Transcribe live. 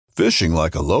Fishing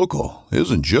like a local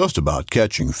isn't just about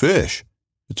catching fish.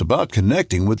 It's about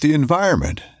connecting with the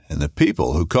environment and the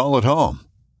people who call it home.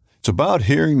 It's about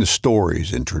hearing the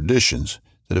stories and traditions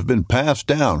that have been passed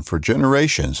down for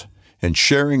generations and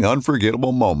sharing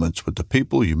unforgettable moments with the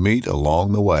people you meet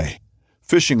along the way.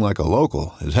 Fishing like a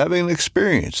local is having an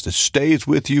experience that stays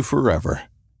with you forever.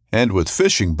 And with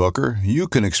Fishing Booker, you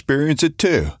can experience it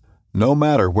too, no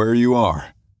matter where you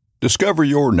are. Discover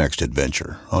your next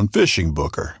adventure on Fishing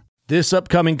Booker. This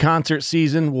upcoming concert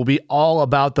season will be all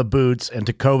about the boots, and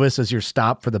Tecovas is your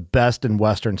stop for the best in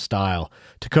Western style.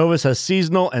 Tecovas has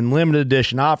seasonal and limited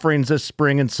edition offerings this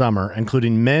spring and summer,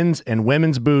 including men's and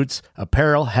women's boots,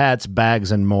 apparel, hats,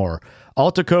 bags, and more.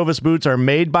 All Tecovas boots are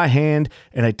made by hand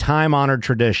in a time-honored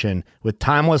tradition with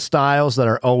timeless styles that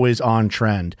are always on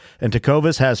trend. And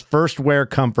Tecovas has first wear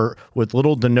comfort with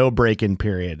little to no break-in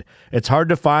period. It's hard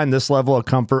to find this level of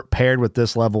comfort paired with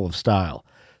this level of style.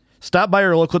 Stop by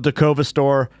your local Tecovas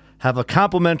store, have a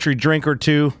complimentary drink or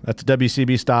two, that's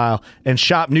WCB style, and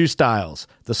shop new styles.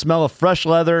 The smell of fresh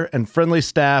leather and friendly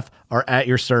staff are at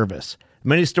your service.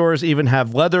 Many stores even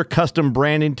have leather custom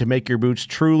branding to make your boots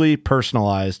truly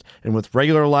personalized. And with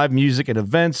regular live music and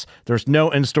events, there's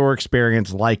no in-store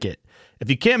experience like it.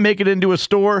 If you can't make it into a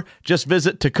store, just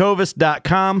visit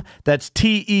tecovas.com. That's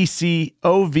TECOVAS.com.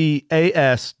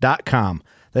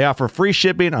 They offer free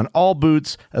shipping on all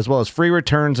boots, as well as free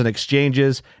returns and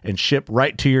exchanges, and ship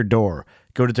right to your door.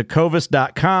 Go to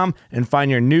tecovas.com and find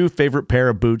your new favorite pair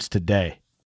of boots today.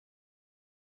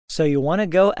 So you want to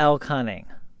go elk hunting.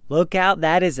 Look out,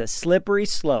 that is a slippery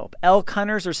slope. Elk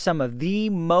hunters are some of the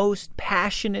most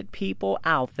passionate people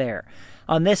out there.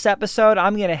 On this episode,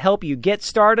 I'm going to help you get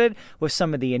started with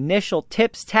some of the initial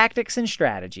tips, tactics, and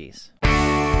strategies.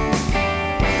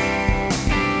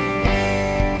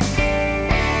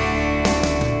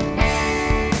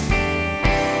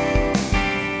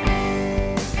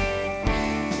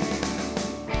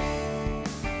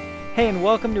 Hey, and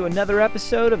welcome to another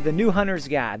episode of The New Hunter's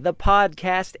Guide, the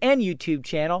podcast and YouTube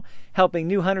channel helping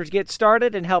new hunters get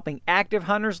started and helping active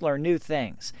hunters learn new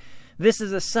things. This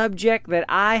is a subject that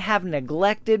I have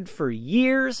neglected for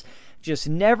years, just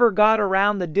never got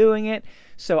around to doing it,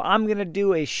 so I'm going to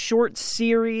do a short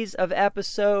series of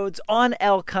episodes on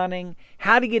elk hunting,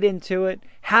 how to get into it,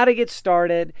 how to get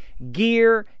started,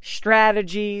 gear,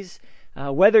 strategies,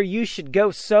 whether you should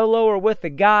go solo or with a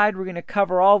guide. We're going to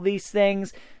cover all these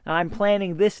things. I'm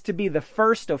planning this to be the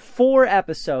first of 4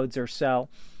 episodes or so.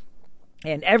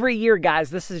 And every year, guys,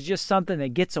 this is just something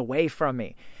that gets away from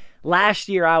me. Last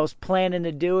year, I was planning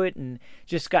to do it and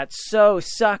just got so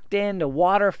sucked into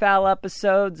waterfowl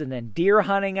episodes and then deer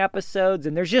hunting episodes,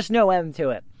 and there's just no end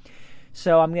to it.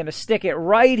 So I'm going to stick it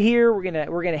right here. We're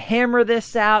going to hammer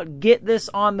this out, get this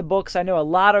on the books. I know a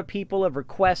lot of people have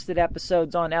requested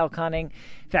episodes on elk hunting.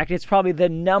 In fact, it's probably the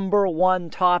number one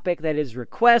topic that is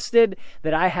requested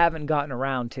that I haven't gotten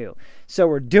around to. So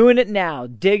we're doing it now,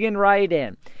 digging right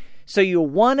in. So you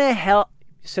want to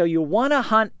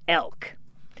hunt elk.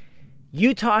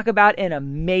 You talk about an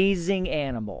amazing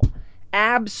animal.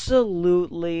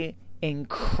 Absolutely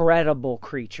incredible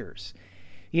creatures.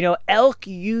 You know, elk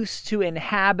used to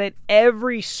inhabit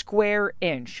every square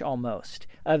inch, almost,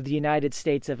 of the United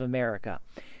States of America.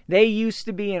 They used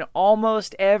to be in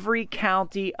almost every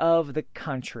county of the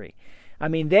country. I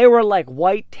mean, they were like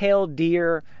white-tailed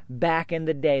deer back in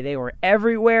the day. They were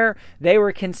everywhere. They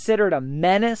were considered a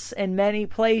menace in many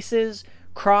places.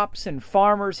 Crops and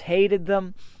farmers hated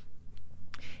them.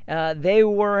 They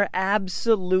were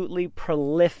absolutely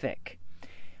prolific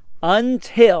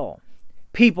until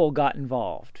people got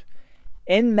involved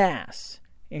en masse,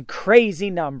 in crazy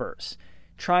numbers,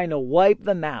 trying to wipe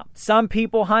them out. Some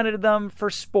people hunted them for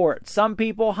sport. Some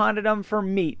people hunted them for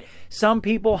meat. Some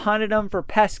people hunted them for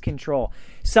pest control.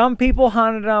 Some people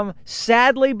hunted them,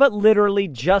 sadly but literally,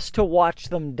 just to watch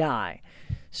them die.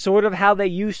 Sort of how they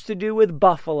used to do with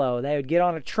buffalo. They would get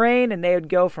on a train and they would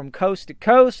go from coast to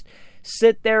coast,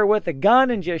 sit there with a gun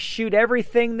and just shoot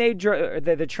everything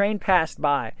the train passed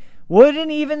by. Wouldn't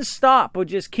even stop, would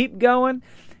just keep going.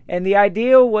 And the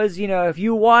idea was, you know, if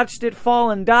you watched it fall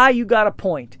and die, you got a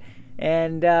point.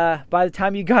 And by the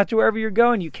time you got to wherever you're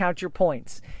going, you count your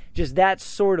points. Just that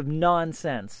sort of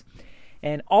nonsense.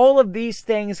 And all of these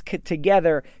things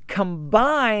together,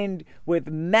 combined with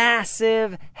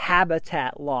massive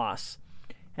habitat loss,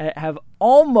 have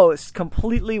almost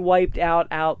completely wiped out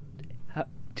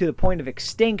to the point of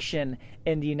extinction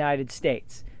in the United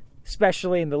States,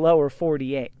 especially in the lower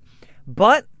 48.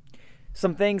 But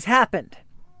some things happened.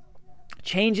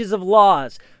 Changes of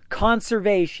laws,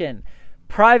 conservation,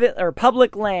 private or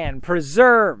public land,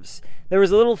 preserves. There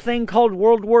was a little thing called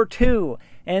World War II,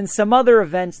 and some other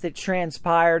events that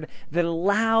transpired that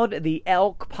allowed the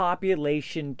elk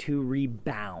population to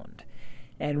rebound.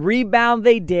 And rebound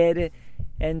they did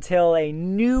until a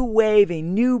new wave, a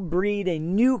new breed, a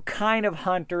new kind of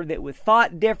hunter that was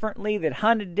thought differently, that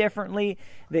hunted differently,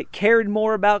 that cared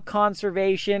more about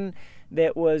conservation,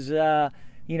 that was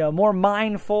more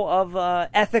mindful of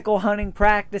ethical hunting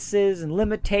practices and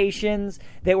limitations,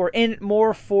 that were in it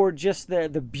more for just the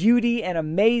beauty and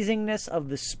amazingness of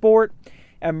the sport,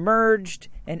 emerged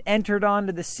and entered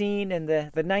onto the scene in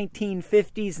the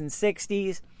 1950s and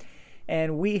 60s.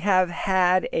 And we have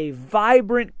had a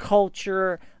vibrant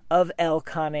culture of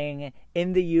elk hunting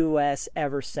in the U.S.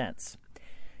 ever since.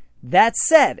 That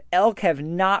said, elk have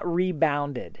not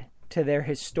rebounded to their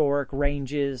historic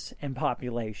ranges and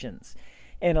populations.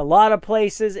 In a lot of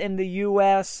places in the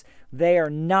U.S., they are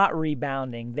not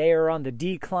rebounding. They are on the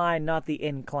decline, not the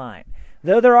incline.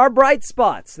 Though there are bright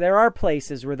spots, there are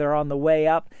places where they're on the way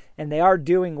up and they are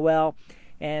doing well.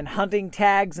 And hunting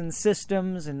tags and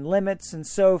systems and limits and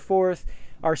so forth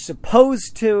are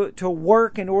supposed to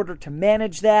work in order to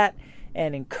manage that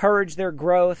and encourage their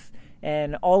growth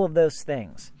and all of those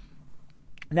things.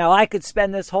 Now, I could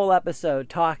spend this whole episode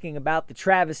talking about the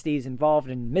travesties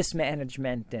involved in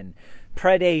mismanagement and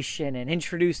predation and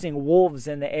introducing wolves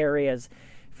in the areas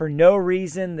for no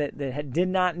reason that did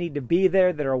not need to be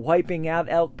there, that are wiping out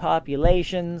elk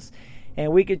populations.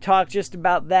 And we could talk just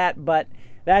about that, but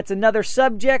that's another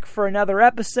subject for another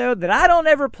episode that I don't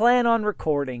ever plan on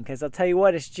recording, because I'll tell you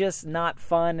what, it's just not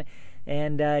fun,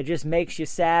 and it just makes you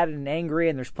sad and angry,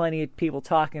 and there's plenty of people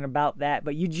talking about that.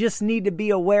 But you just need to be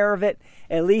aware of it,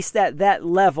 at least at that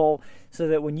level, so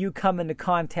that when you come into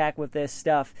contact with this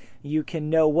stuff, you can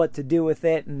know what to do with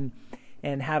it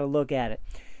and how to look at it.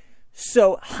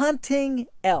 So, hunting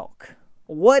elk.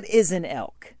 What is an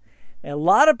elk? A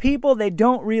lot of people, they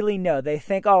don't really know. They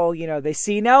think, they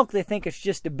see an elk, they think it's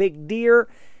just a big deer.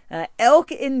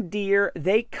 Elk and deer,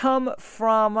 they come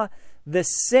from the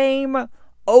same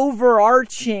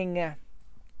overarching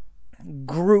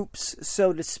groups,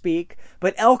 so to speak,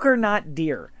 but elk are not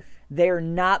deer. They're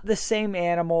not the same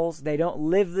animals. They don't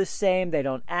live the same. They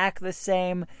don't act the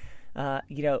same.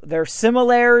 Their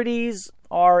similarities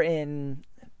are in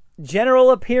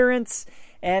general appearance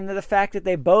and the fact that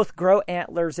they both grow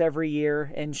antlers every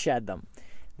year and shed them.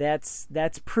 That's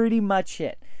pretty much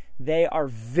it. They are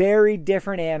very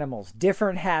different animals,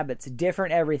 different habits,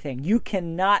 different everything. You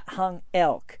cannot hunt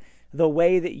elk the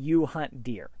way that you hunt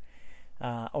deer.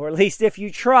 Or at least if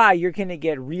you try, you're going to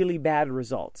get really bad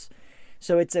results.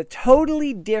 So it's a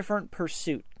totally different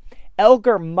pursuit. Elk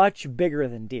are much bigger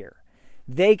than deer.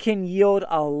 They can yield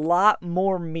a lot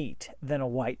more meat than a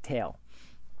whitetail.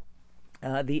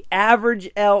 The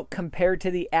average elk compared to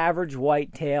the average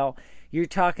whitetail, you're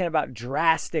talking about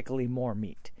drastically more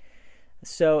meat.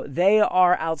 So they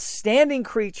are outstanding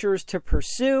creatures to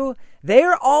pursue. They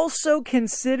are also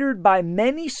considered by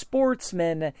many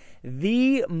sportsmen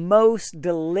the most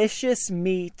delicious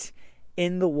meat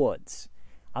in the woods.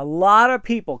 A lot of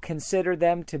people consider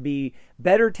them to be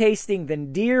better tasting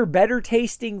than deer, better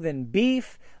tasting than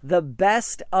beef, the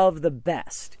best of the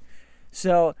best.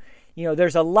 So,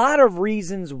 there's a lot of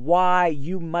reasons why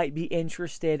you might be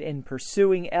interested in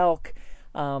pursuing elk.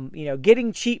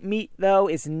 Getting cheap meat, though,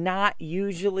 is not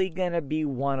usually going to be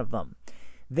one of them.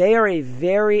 They are a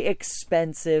very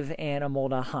expensive animal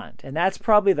to hunt. And that's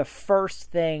probably the first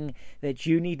thing that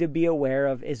you need to be aware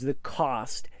of, is the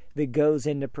cost that goes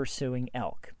into pursuing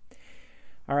elk.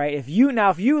 All right, if you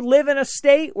live in a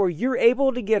state where you're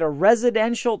able to get a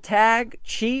residential tag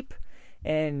cheap,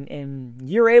 and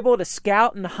you're able to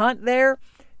scout and hunt there,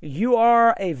 you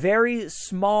are a very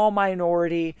small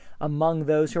minority among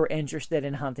those who are interested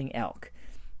in hunting elk.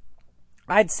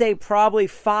 I'd say probably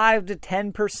 5 to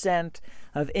 10%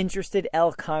 of interested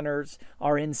elk hunters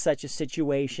are in such a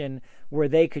situation where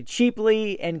they could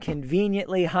cheaply and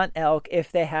conveniently hunt elk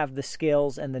if they have the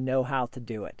skills and the know-how to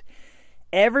do it.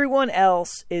 Everyone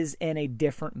else is in a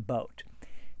different boat.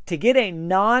 To get a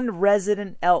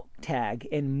non-resident elk tag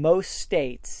in most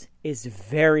states is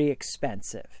very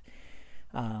expensive.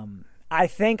 I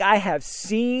think I have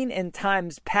seen in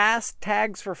times past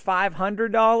tags for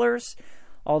 $500,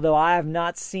 although I have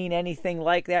not seen anything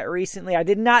like that recently. I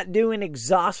did not do an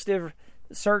exhaustive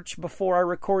search before I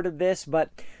recorded this, but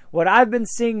what I've been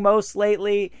seeing most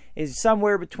lately is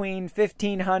somewhere between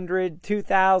 $1,500,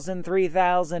 $2,000,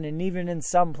 $3,000, and even in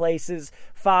some places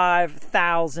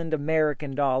 $5,000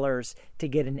 American dollars to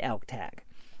get an elk tag.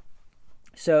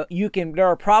 So there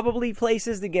are probably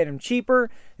places to get them cheaper.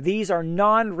 These are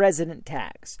non-resident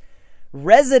tags.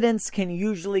 Residents can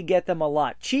usually get them a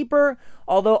lot cheaper,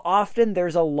 although often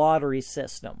there's a lottery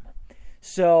system.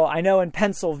 So I know in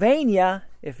Pennsylvania,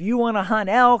 if you want to hunt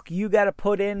elk, you got to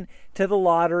put in to the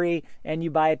lottery and you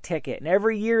buy a ticket. And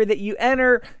every year that you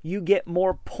enter, you get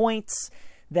more points.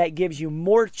 That gives you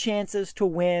more chances to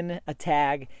win a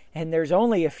tag. And there's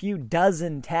only a few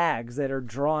dozen tags that are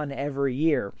drawn every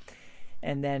year.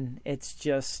 And then it's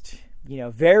just,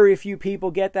 very few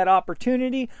people get that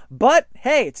opportunity. But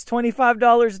hey, it's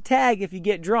 $25 a tag if you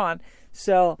get drawn.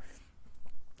 So,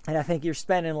 and I think you're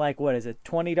spending like, what is it,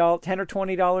 $10 or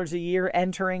 $20 a year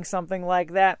entering something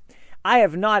like that. I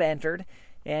have not entered,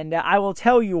 and I will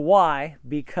tell you why,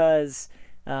 because,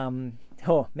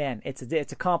 oh man, it's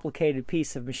a complicated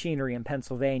piece of machinery in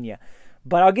Pennsylvania.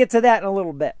 But I'll get to that in a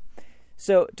little bit.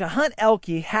 So to hunt elk,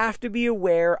 you have to be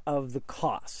aware of the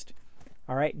cost.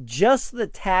 All right, just the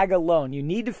tag alone. You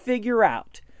need to figure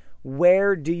out,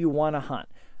 where do you want to hunt?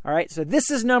 All right, so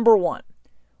this is number one.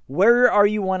 Where do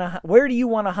you want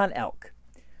to hunt elk?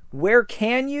 Where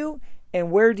can you, and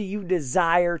where do you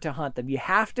desire to hunt them? You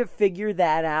have to figure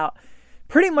that out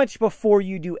pretty much before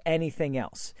you do anything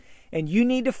else. And you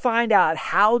need to find out,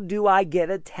 how do I get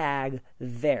a tag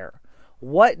there?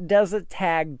 What does a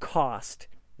tag cost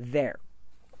there?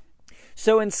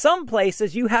 So in some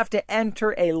places, you have to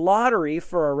enter a lottery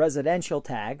for a residential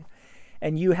tag,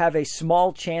 and you have a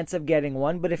small chance of getting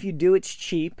one, but if you do, it's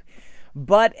cheap.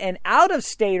 But an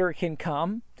out-of-stater can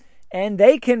come, and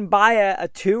they can buy a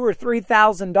 $2,000 or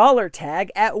 $3,000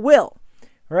 tag at will.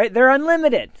 Right? They're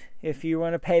unlimited if you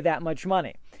want to pay that much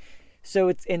money. So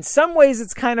it's, in some ways,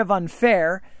 it's kind of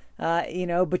unfair,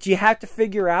 but you have to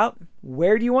figure out,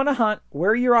 where do you want to hunt,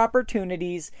 where are your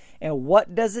opportunities, and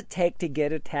what does it take to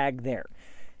get a tag there?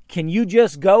 Can you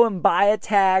just go and buy a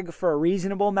tag for a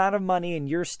reasonable amount of money in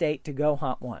your state to go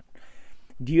hunt one?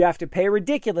 Do you have to pay a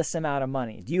ridiculous amount of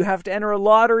money? Do you have to enter a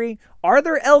lottery? Are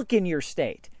there elk in your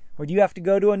state? Or do you have to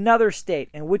go to another state?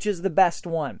 And which is the best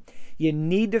one? You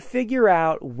need to figure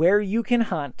out where you can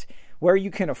hunt, where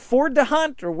you can afford to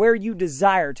hunt, or where you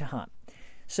desire to hunt.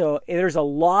 So there's a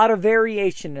lot of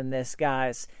variation in this,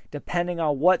 guys, depending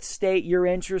on what state you're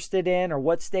interested in, or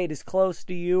what state is close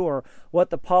to you, or what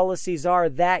the policies are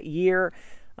that year.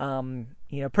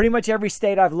 Pretty much every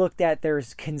state I've looked at,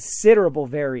 there's considerable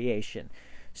variation.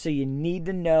 So you need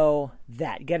to know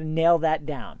that. You got to nail that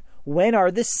down. When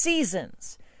are the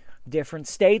seasons? Different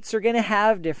states are going to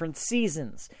have different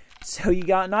seasons. So you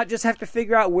got not just have to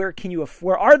figure out, where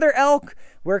are there elk?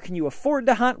 Where can you afford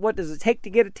to hunt? What does it take to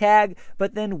get a tag?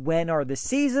 But then, when are the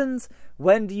seasons?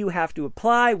 When do you have to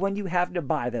apply? When do you have to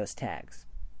buy those tags?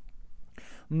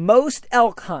 Most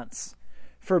elk hunts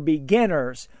for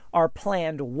beginners are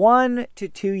planned 1 to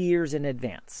 2 years in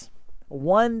advance.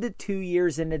 1 to 2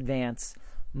 years in advance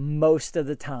most of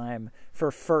the time for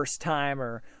first time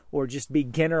or just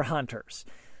beginner hunters.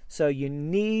 So you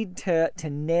need to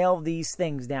nail these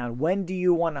things down. When do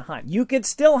you want to hunt? You could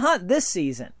still hunt this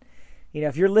season.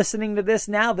 If you're listening to this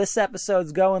now, this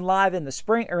episode's going live in the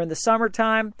spring or in the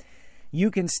summertime.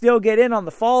 You can still get in on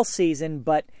the fall season,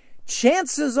 but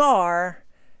chances are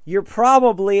you're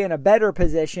probably in a better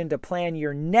position to plan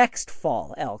your next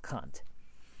fall elk hunt,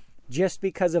 just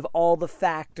because of all the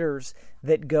factors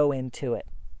that go into it.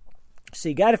 So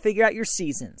you got to figure out your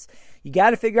seasons. You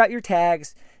got to figure out your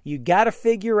tags. You got to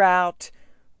figure out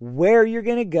where you're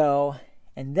going to go.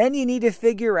 And then you need to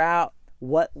figure out,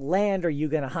 what land are you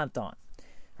going to hunt on.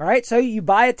 All right, so you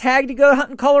buy a tag to go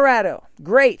hunt in Colorado.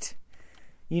 Great.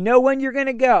 You know when you're going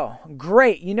to go.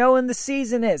 Great. You know when the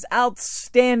season is.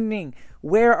 Outstanding.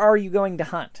 Where are you going to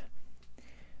hunt?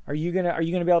 Are you going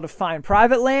to be able to find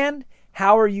private land?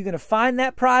 How are you going to find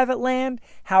that private land?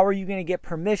 How are you going to get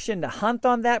permission to hunt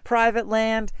on that private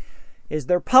land? Is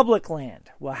there public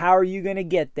land? Well, how are you going to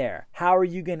get there? How are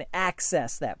you going to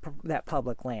access that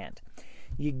public land?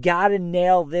 You got to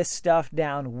nail this stuff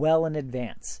down well in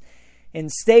advance. In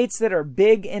states that are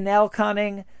big in elk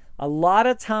hunting, a lot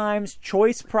of times,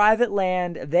 choice private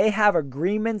land, they have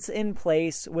agreements in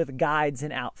place with guides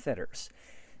and outfitters,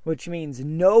 which means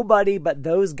nobody but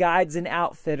those guides and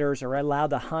outfitters are allowed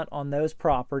to hunt on those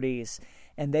properties,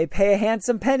 and they pay a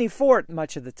handsome penny for it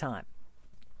much of the time.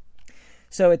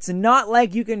 So it's not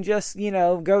like you can just,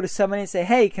 go to somebody and say,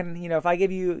 hey, if I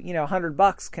give you,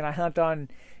 $100, can I hunt on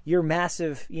your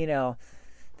massive,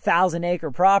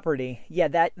 1,000-acre property? Yeah,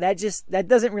 that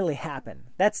doesn't really happen.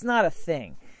 That's not a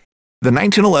thing. The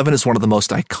 1911 is one of the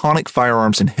most iconic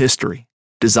firearms in history.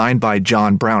 Designed by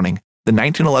John Browning, the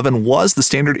 1911 was the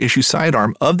standard issue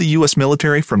sidearm of the U.S.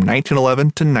 military from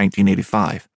 1911 to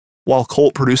 1985. While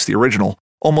Colt produced the original,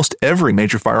 almost every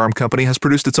major firearm company has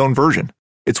produced its own version.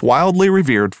 It's wildly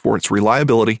revered for its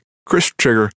reliability, crisp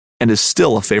trigger, and is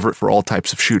still a favorite for all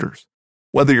types of shooters.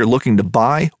 Whether you're looking to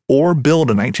buy or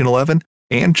build a 1911,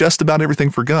 and just about everything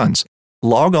for guns,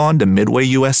 log on to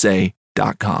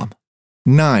midwayusa.com.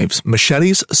 Knives,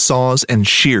 machetes, saws, and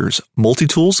shears,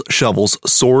 multi-tools, shovels,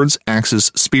 swords,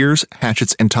 axes, spears,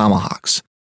 hatchets, and tomahawks.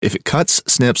 If it cuts,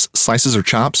 snips, slices, or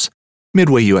chops,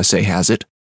 Midway USA has it.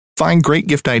 Find great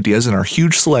gift ideas in our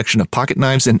huge selection of pocket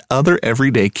knives and other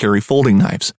everyday carry folding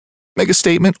knives. Make a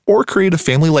statement or create a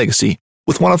family legacy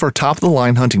with one of our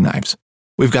top-of-the-line hunting knives.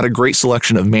 We've got a great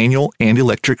selection of manual and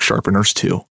electric sharpeners,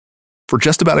 too. For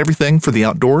just about everything for the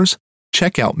outdoors,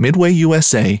 check out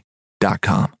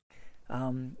midwayusa.com.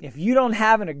 If you don't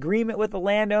have an agreement with the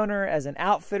landowner as an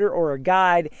outfitter or a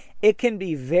guide, it can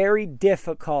be very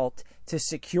difficult to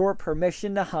secure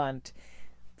permission to hunt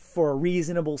for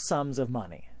reasonable sums of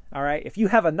money. All right. If you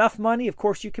have enough money, of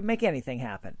course, you can make anything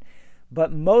happen.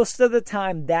 But most of the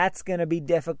time, that's going to be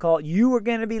difficult. You are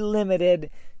going to be limited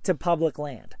to public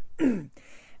land.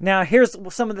 Now, here's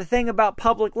some of the thing about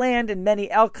public land in many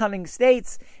elk hunting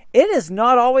states. It is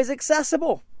not always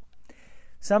accessible.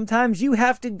 Sometimes you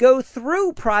have to go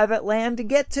through private land to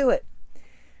get to it.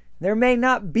 There may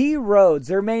not be roads.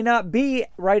 There may not be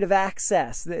right of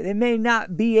access. They may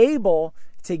not be able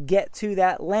to get to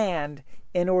that land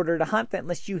in order to hunt that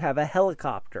unless you have a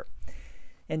helicopter.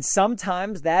 And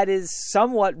sometimes that is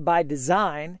somewhat by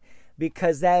design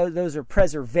because those are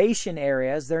preservation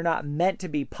areas. They're not meant to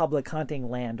be public hunting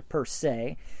land per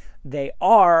se. They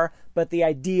are, but the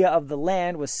idea of the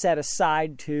land was set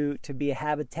aside to be a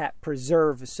habitat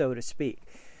preserve, so to speak.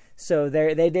 So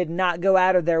they did not go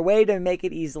out of their way to make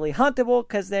it easily huntable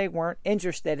because they weren't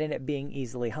interested in it being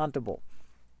easily huntable.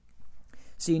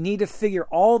 So you need to figure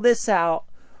all this out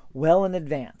well in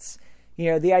advance.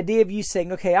 You know, the idea of you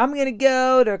saying, okay, I'm going to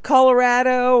go to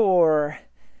Colorado or,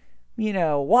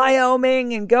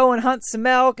 Wyoming and go and hunt some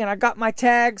elk and I got my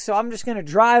tag, so I'm just going to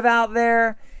drive out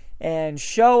there and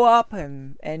show up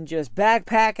and just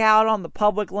backpack out on the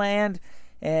public land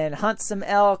and hunt some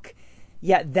elk.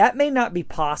 Yeah, that may not be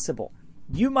possible.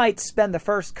 You might spend the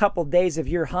first couple days of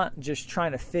your hunt just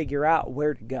trying to figure out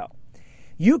where to go.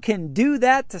 You can do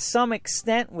that to some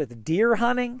extent with deer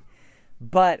hunting,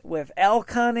 but with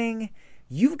elk hunting,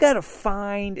 you've got to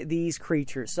find these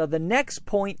creatures. So the next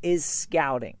point is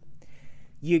scouting.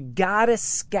 You got to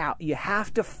scout. You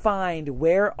have to find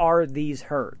where are these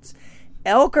herds.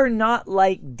 Elk are not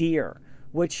like deer,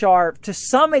 which are to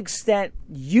some extent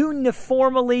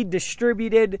uniformly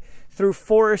distributed through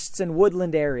forests and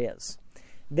woodland areas.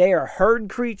 They are herd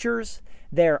creatures.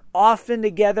 They're often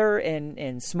together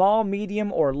in small,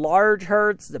 medium, or large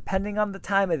herds, depending on the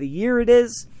time of the year it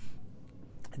is.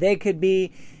 They could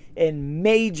be in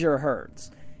major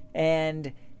herds.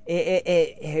 And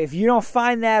if you don't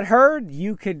find that herd,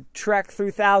 you could trek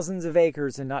through thousands of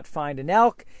acres and not find an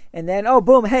elk. And then, oh,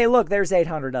 boom, hey, look, there's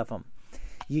 800 of them.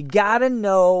 You got to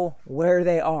know where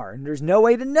they are. And there's no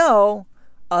way to know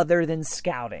other than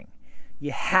scouting.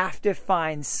 You have to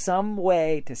find some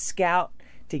way to scout,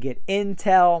 to get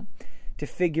intel, to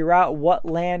figure out what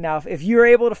land. Now, if you're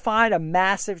able to find a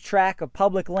massive tract of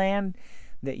public land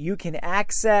that you can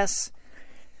access,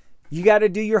 you got to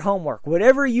do your homework.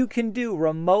 Whatever you can do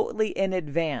remotely in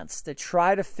advance to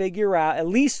try to figure out at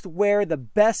least where the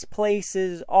best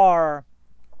places are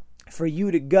for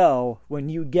you to go when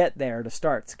you get there to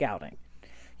start scouting.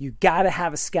 You got to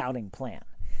have a scouting plan.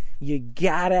 You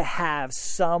got to have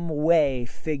some way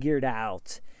figured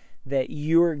out that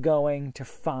you're going to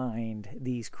find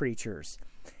these creatures.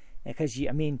 Because,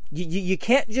 you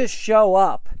can't just show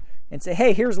up and say,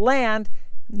 hey, here's land.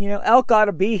 Elk ought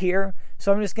to be here,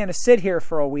 so I'm just going to sit here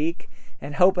for a week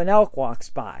and hope an elk walks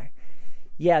by.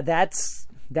 Yeah, that's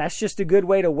just a good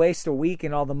way to waste a week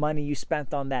and all the money you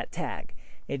spent on that tag.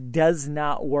 It does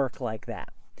not work like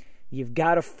that. You've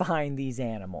got to find these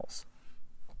animals.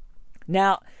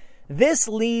 Now, this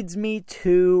leads me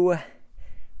to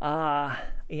a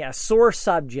sore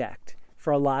subject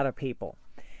for a lot of people.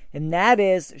 And that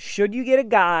is, should you get a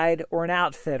guide or an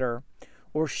outfitter,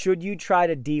 or should you try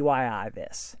to DIY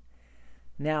this?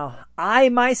 Now, I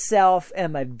myself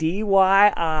am a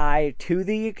DIY to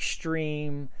the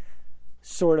extreme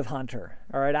sort of hunter.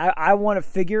 All right, I want to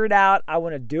figure it out. I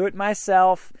want to do it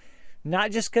myself,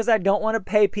 not just because I don't want to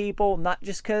pay people, not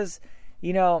just because,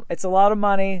 it's a lot of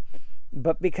money,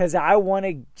 but because I want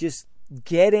to just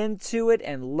get into it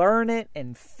and learn it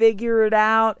and figure it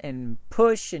out and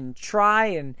push and try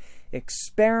and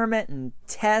experiment and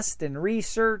test and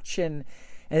research. And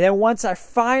then once I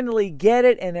finally get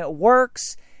it and it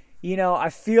works, I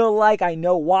feel like I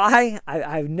know why.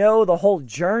 I know the whole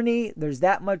journey. There's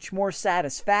that much more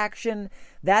satisfaction.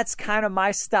 That's kind of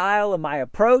my style and my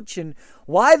approach and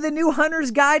why the New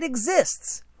Hunter's Guide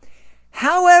exists.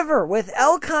 However, with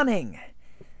elk hunting,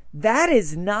 That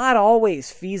is not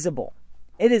always feasible.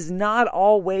 It is not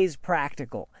always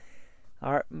practical.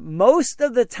 Most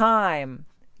of the time,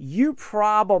 you're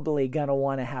probably going to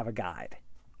want to have a guide.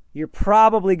 You're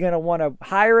probably going to want to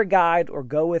hire a guide or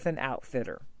go with an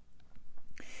outfitter.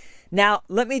 Now,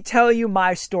 let me tell you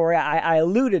my story. I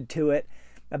alluded to it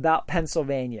about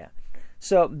Pennsylvania.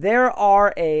 So there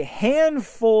are a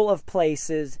handful of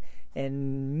places,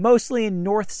 and mostly in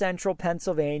north central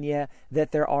Pennsylvania,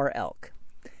 that there are elk.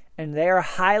 And they are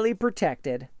highly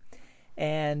protected.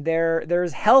 And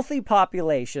there's healthy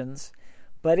populations,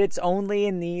 but it's only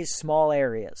in these small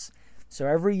areas. So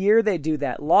every year they do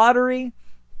that lottery.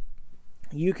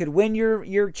 You could win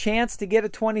your chance to get a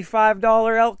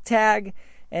 $25 elk tag,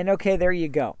 and okay, there you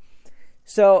go.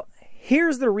 So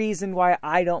here's the reason why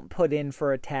I don't put in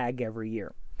for a tag every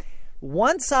year.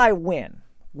 Once I win,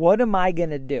 what am I going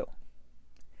to do?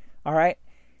 All right,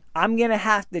 I'm going to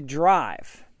have to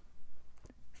drive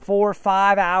 4 or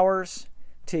 5 hours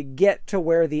to get to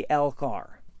where the elk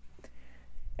are.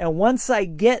 And once I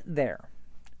get there,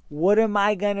 what am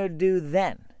I going to do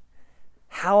then?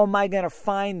 How am I going to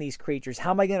find these creatures?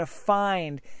 How am I going to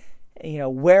find,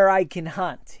 where I can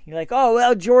hunt? You're like, oh,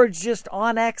 well, George, just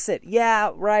on exit.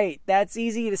 Yeah, right. That's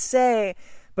easy to say,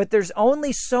 but there's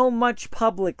only so much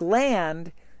public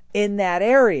land in that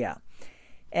area.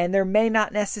 And there may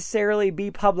not necessarily be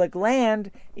public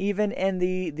land even in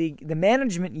the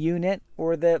management unit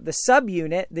or the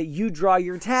subunit that you draw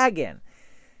your tag in.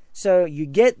 So you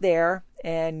get there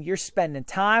and you're spending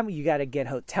time. You got to get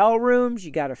hotel rooms.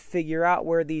 You got to figure out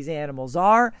where these animals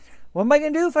are. What am I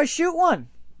going to do if I shoot one?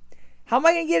 How am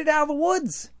I going to get it out of the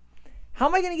woods? How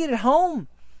am I going to get it home?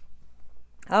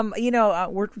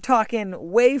 We're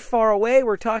talking way far away.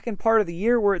 We're talking part of the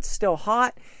year where it's still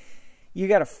hot. You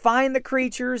got to find the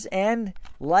creatures, and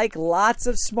like lots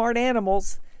of smart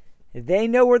animals, they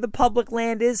know where the public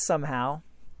land is somehow.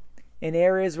 In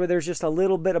areas where there's just a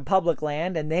little bit of public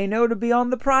land, and they know to be on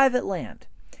the private land.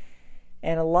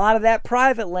 And a lot of that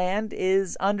private land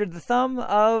is under the thumb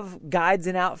of guides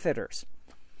and outfitters.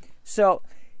 So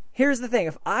here's the thing.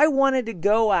 If I wanted to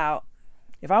go out,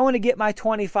 if I want to get my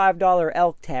 $25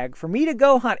 elk tag, for me to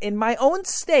go hunt in my own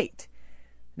state,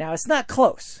 now it's not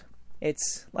close.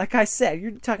 It's, like I said,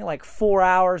 you're talking like 4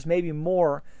 hours, maybe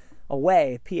more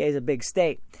away. PA is a big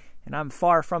state, and I'm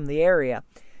far from the area.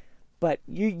 But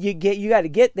you got to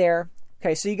get there.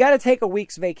 Okay, so you got to take a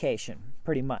week's vacation,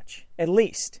 pretty much. At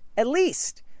least.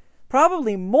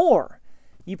 Probably more.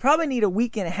 You probably need a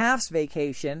week and a half's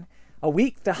vacation, a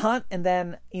week to hunt, and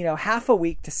then, half a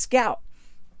week to scout.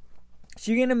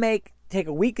 So you're going to take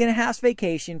a week and a half's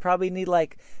vacation, probably need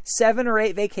like 7 or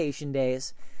 8 vacation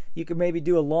days. You could maybe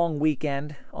do a long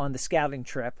weekend on the scouting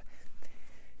trip.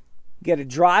 You got to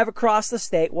drive across the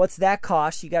state. What's that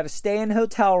cost? You got to stay in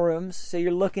hotel rooms. So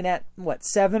you're looking at,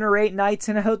 7 or 8 nights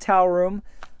in a hotel room.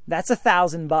 That's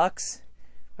 $1,000.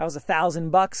 That was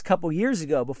 $1,000 a couple years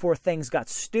ago before things got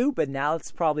stupid. Now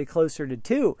it's probably closer to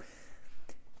 $2,000.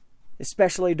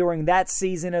 Especially during that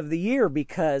season of the year,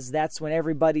 because that's when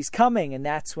everybody's coming, and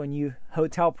that's when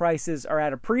hotel prices are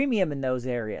at a premium in those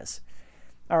areas.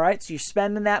 All right, so you're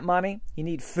spending that money. You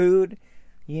need food,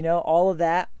 all of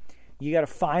that. You got to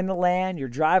find the land. You're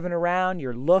driving around.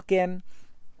 You're looking.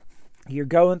 You're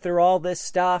going through all this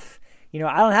stuff. I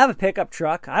don't have a pickup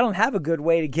truck. I don't have a good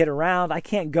way to get around. I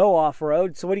can't go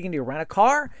off-road. So what are you going to do, rent a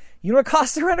car? You know what it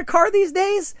costs to rent a car these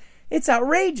days? It's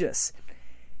outrageous.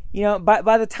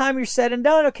 By the time you're said and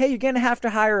done, okay, you're going to have to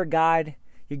hire a guide.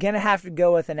 You're going to have to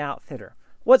go with an outfitter.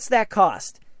 What's that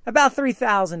cost? About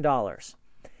 $3,000.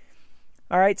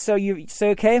 All right, so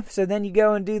then you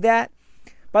go and do that.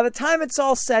 By the time it's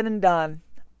all said and done,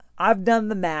 I've done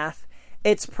the math.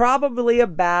 It's probably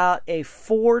about a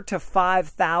 $4,000 to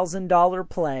 $5,000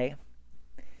 play,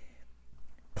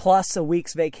 plus a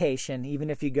week's vacation, even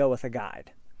if you go with a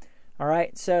guide. All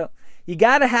right, so you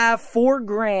got to have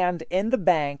 $4,000 in the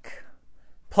bank,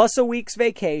 plus a week's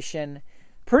vacation,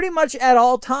 pretty much at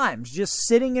all times, just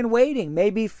sitting and waiting,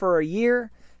 maybe for a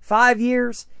year, 5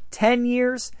 years, 10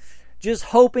 years. Just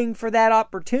hoping for that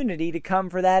opportunity to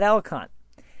come for that elk hunt.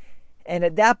 And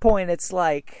at that point, it's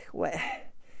like,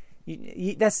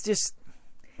 it's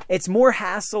more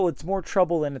hassle, it's more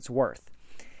trouble than it's worth.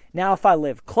 Now, if I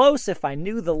live close, if I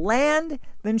knew the land,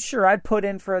 then sure, I'd put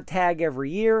in for a tag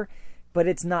every year, but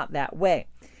it's not that way.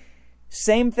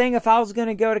 Same thing if I was going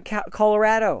to go to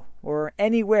Colorado or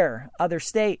anywhere, other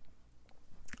state.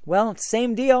 Well,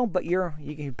 same deal, but you're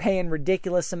paying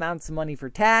ridiculous amounts of money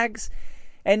for tags.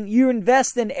 And you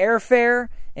invest in airfare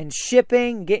and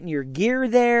shipping, getting your gear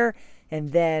there,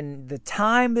 and then the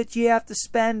time that you have to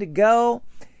spend to go.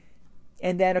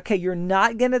 And then, okay, you're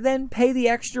not going to then pay the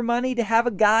extra money to have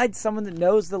a guide, someone that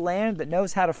knows the land, that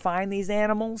knows how to find these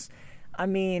animals. I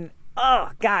mean,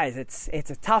 guys, it's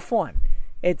a tough one.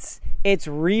 It's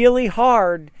really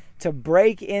hard to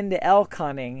break into elk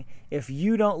hunting if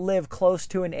you don't live close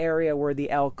to an area where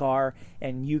the elk are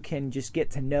and you can just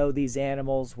get to know these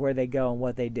animals, where they go and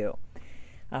what they do.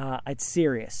 It's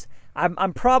serious.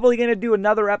 I'm probably going to do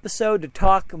another episode to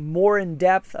talk more in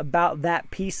depth about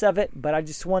that piece of it, but I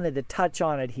just wanted to touch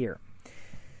on it here.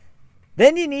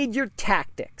 Then you need your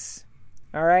tactics.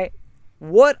 All right?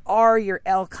 What are your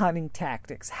elk hunting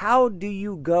tactics? How do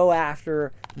you go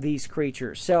after these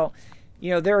creatures? So,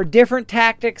 there are different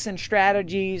tactics and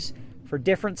strategies for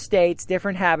different states,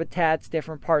 different habitats,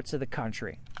 different parts of the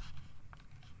country.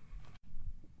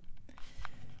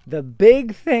 The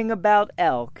big thing about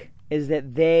elk is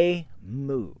that they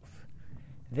move.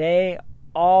 They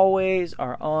always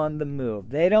are on the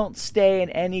move. They don't stay in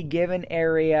any given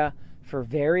area for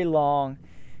very long.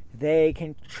 They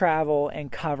can travel and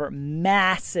cover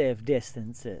massive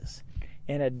distances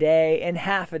in a day, in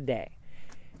half a day.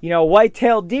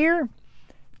 White-tailed deer,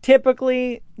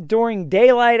 typically during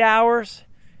daylight hours,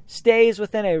 stays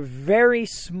within a very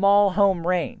small home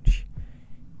range.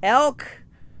 Elk,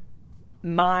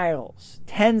 miles,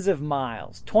 tens of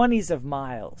miles, 20s of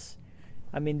miles.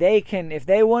 I mean, they can, if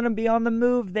they want to be on the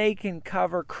move, they can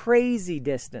cover crazy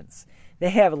distance.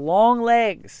 They have long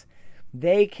legs.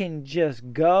 They can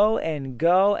just go, and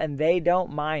they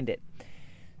don't mind it.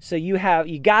 So you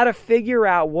got to figure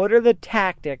out what are the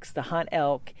tactics to hunt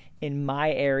elk in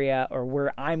my area or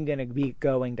where I'm going to be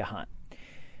going to hunt.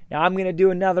 Now, I'm going to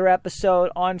do another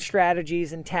episode on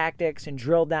strategies and tactics and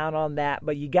drill down on that,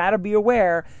 but you got to be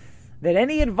aware that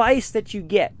any advice that you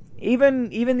get, even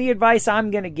the advice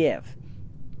I'm going to give,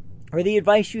 or the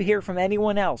advice you hear from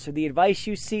anyone else, or the advice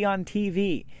you see on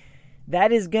TV,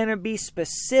 that is going to be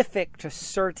specific to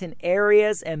certain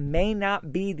areas and may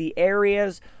not be the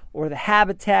areas or the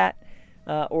habitat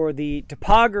or the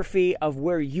topography of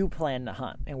where you plan to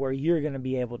hunt and where you're going to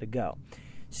be able to go.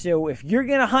 So if you're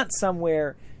going to hunt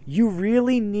somewhere, you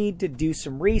really need to do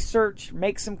some research,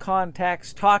 make some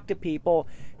contacts, talk to people,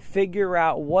 figure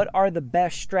out what are the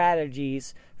best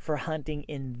strategies for hunting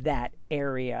in that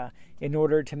area in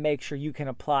order to make sure you can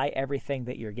apply everything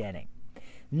that you're getting.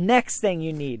 Next thing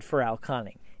you need for elk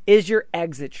hunting is your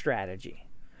exit strategy.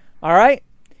 All right?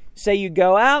 Say you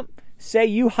go out, say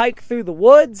you hike through the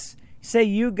woods, say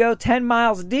you go 10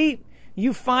 miles deep,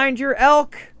 you find your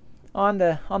elk on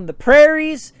the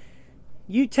prairies,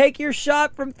 you take your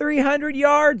shot from 300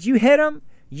 yards, you hit them,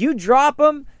 you drop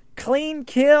them, clean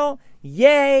kill,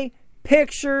 yay,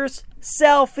 pictures,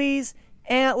 selfies,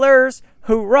 antlers,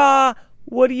 hurrah.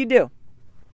 What do?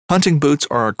 Hunting boots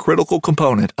are a critical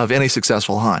component of any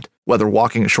successful hunt. Whether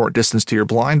walking a short distance to your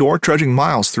blind or trudging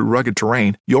miles through rugged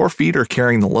terrain, your feet are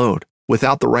carrying the load.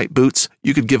 Without the right boots,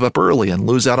 you could give up early and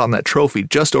lose out on that trophy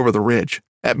just over the ridge.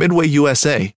 At Midway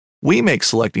USA, we make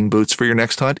selecting boots for your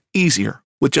next hunt easier.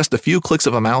 With just a few clicks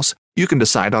of a mouse, you can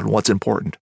decide on what's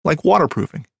important, like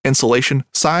waterproofing, insulation,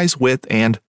 size, width,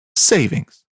 and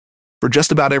savings. For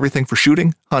just about everything for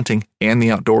shooting, hunting, and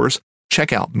the outdoors,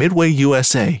 check out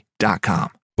MidwayUSA.com.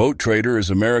 Boat Trader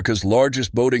is America's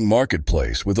largest boating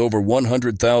marketplace with over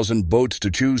 100,000 boats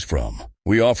to choose from.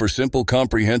 We offer simple,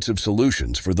 comprehensive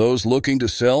solutions for those looking to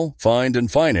sell, find, and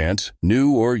finance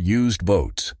new or used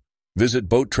boats. Visit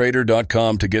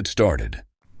BoatTrader.com to get started.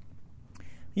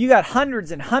 You got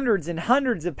hundreds and hundreds and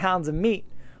hundreds of pounds of meat.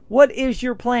 What is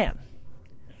your plan?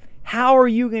 How are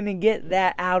you going to get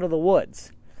that out of the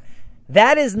woods?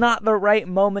 That is not the right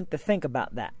moment to think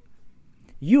about that.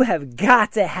 You have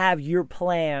got to have your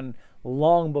plan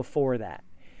long before that.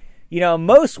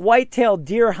 Most white-tailed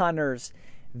deer hunters,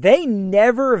 they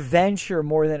never venture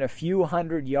more than a few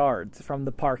hundred yards from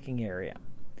the parking area.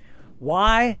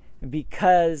 Why?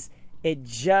 Because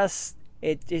it's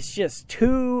just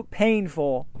too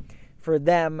painful for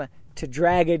them to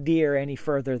drag a deer any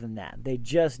further than that. They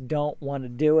just don't want to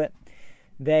do it.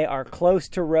 They are close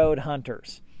to road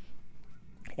hunters.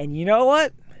 And you know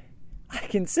what? I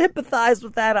can sympathize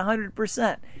with that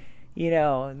 100%.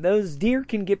 Those deer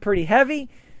can get pretty heavy.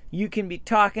 You can be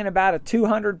talking about a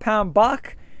 200-pound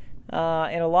buck in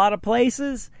a lot of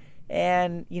places.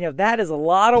 And, that is a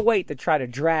lot of weight to try to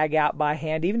drag out by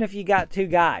hand, even if you got two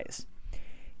guys.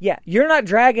 Yeah, you're not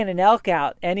dragging an elk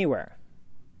out anywhere.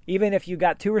 Even if you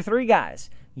got 2 or 3 guys,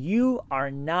 you are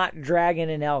not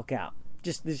dragging an elk out.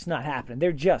 It's not happening.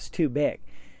 They're just too big.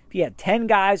 If you had 10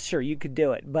 guys, sure, you could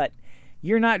do it. But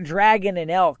you're not dragging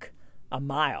an elk a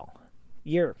mile.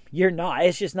 You're not.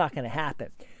 It's just not going to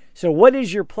happen. So what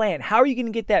is your plan? How are you going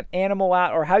to get that animal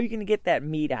out, or how are you going to get that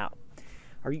meat out?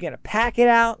 Are you going to pack it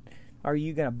out? Are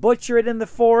you going to butcher it in the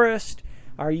forest?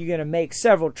 Are you going to make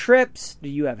several trips? Do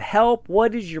you have help?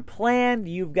 What is your plan?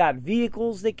 Do you've got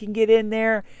vehicles that can get in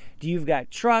there? Do you've got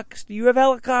trucks? Do you have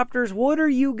helicopters? What are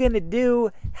you going to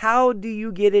do? How do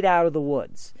you get it out of the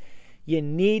woods? You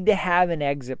need to have an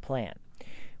exit plan,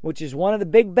 which is one of the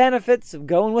big benefits of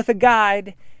going with a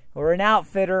guide or an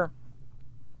outfitter.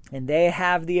 And they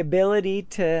have the ability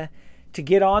to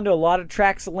get onto a lot of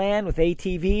tracts of land with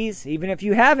ATVs. Even if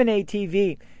you have an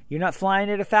ATV, you're not flying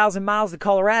it 1,000 miles to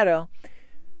Colorado,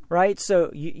 right? So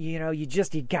you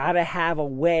got to have a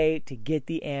way to get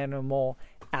the animal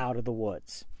out of the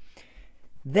woods.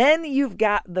 Then you've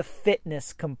got the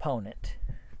fitness component.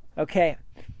 Okay,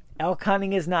 elk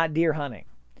hunting is not deer hunting.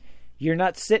 You're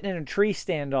not sitting in a tree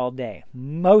stand all day,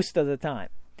 most of the time.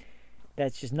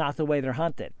 That's just not the way they're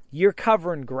hunted. You're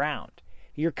covering ground.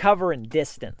 You're covering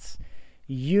distance.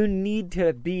 You need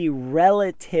to be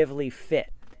relatively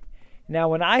fit. Now,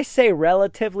 when I say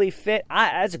relatively fit,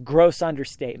 that's a gross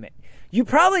understatement. You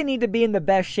probably need to be in the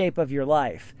best shape of your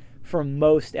life for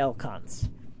most elk hunts.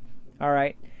 All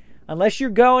right? Unless you're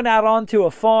going out onto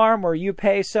a farm where you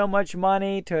pay so much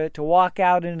money to walk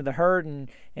out into the herd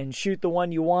and shoot the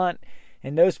one you want,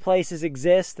 and those places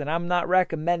exist, and I'm not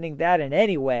recommending that in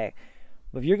any way.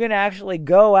 But if you're going to actually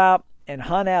go out and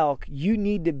hunt elk, you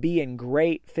need to be in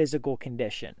great physical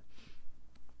condition.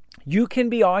 You can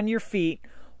be on your feet,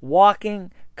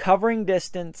 walking, covering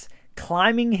distance,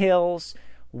 climbing hills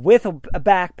with a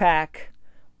backpack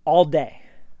all day,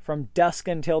 from dusk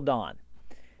until dawn.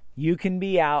 You can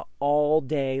be out all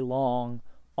day long,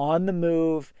 on the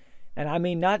move, and I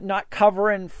mean not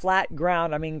covering flat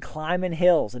ground, I mean climbing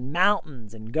hills and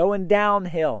mountains and going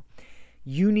downhill.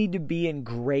 You need to be in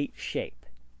great shape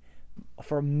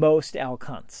for most elk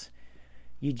hunts.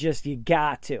 You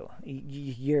got to.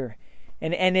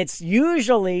 And it's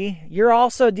usually, you're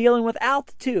also dealing with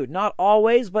altitude. Not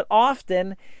always, but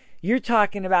often, you're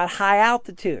talking about high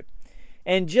altitude.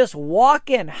 And just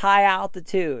walking high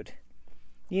altitude,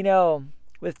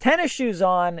 with tennis shoes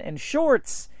on and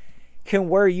shorts, can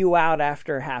wear you out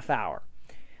after a half hour.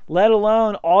 Let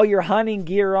alone all your hunting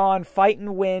gear on,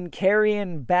 fighting wind,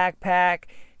 carrying backpack,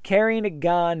 carrying a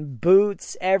gun,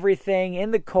 boots, everything,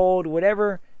 in the cold,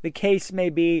 whatever the case may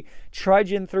be,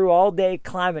 trudging through all day,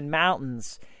 climbing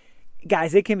mountains.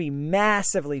 Guys, it can be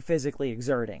massively physically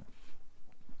exerting.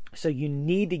 So you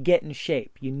need to get in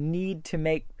shape. You need to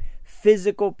make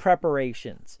physical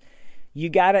preparations. You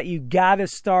gotta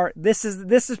start. This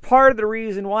is part of the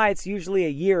reason why it's usually a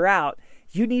year out.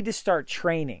 You need to start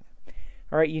training.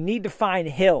 All right, you need to find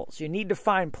hills. You need to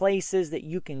find places that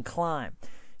you can climb.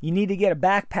 You need to get a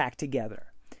backpack together.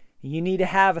 You need to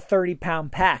have a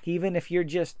 30-pound pack, even if you're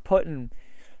just putting,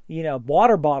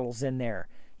 water bottles in there.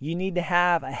 You need to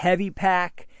have a heavy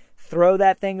pack. Throw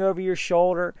that thing over your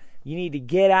shoulder. You need to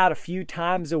get out a few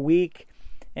times a week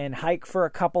and hike for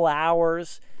a couple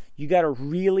hours. You got to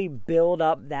really build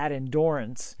up that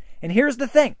endurance. And here's the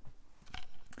thing.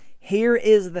 Here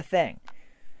is the thing.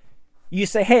 You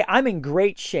say, hey, I'm in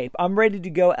great shape. I'm ready to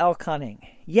go elk hunting.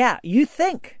 Yeah, you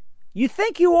think. You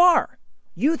think you are.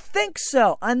 You think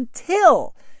so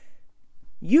until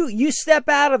you step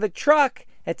out of the truck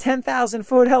at 10,000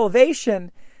 foot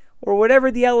elevation or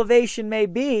whatever the elevation may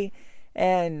be,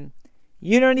 and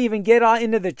you don't even get on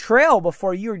into the trail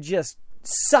before you're just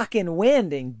sucking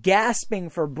wind and gasping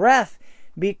for breath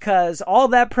because all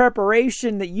that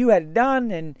preparation that you had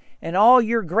done and all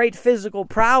your great physical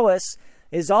prowess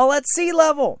is all at sea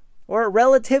level or at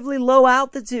relatively low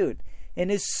altitude. And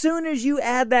as soon as you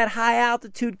add that high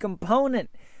altitude component,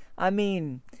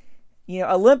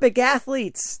 Olympic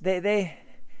athletes, they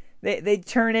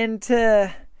turn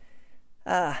into,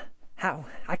 how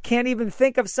I can't even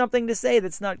think of something to say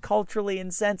that's not culturally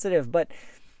insensitive, but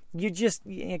you just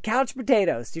couch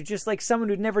potatoes. You're just like someone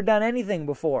who'd never done anything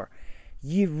before.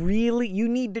 You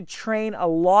need to train a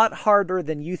lot harder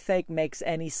than you think makes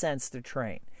any sense to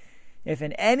train. If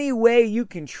in any way you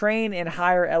can train in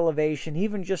higher elevation,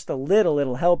 even just a little,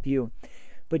 it'll help you.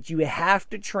 But you have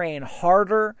to train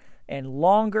harder and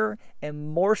longer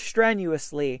and more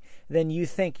strenuously than you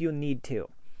think you need to.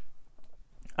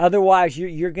 Otherwise,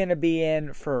 you're going to be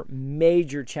in for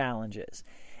major challenges.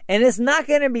 And it's not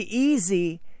going to be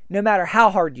easy no matter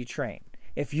how hard you train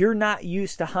if you're not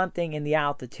used to hunting in the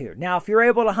altitude. Now, if you're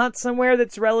able to hunt somewhere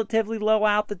that's relatively low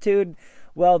altitude,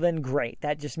 well, then great.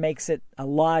 That just makes it a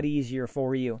lot easier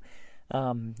for you.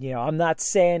 I'm not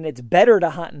saying it's better to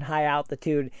hunt in high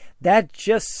altitude. That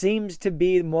just seems to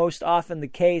be most often the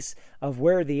case of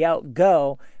where the elk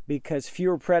go because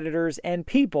fewer predators and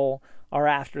people are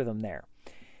after them there.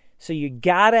 So you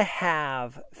got to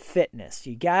have fitness.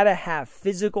 You got to have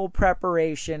physical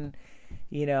preparation.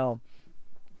 You know,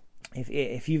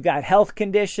 if you've got health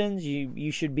conditions,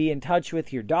 you should be in touch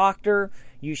with your doctor.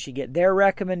 You should get their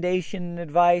recommendation and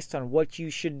advice on what you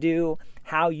should do,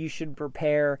 how you should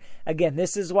prepare. Again,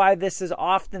 this is why this is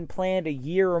often planned a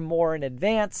year or more in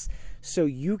advance, so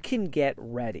you can get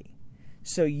ready,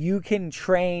 so you can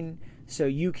train, so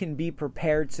you can be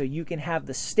prepared, so you can have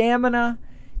the stamina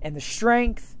and the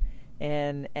strength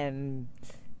and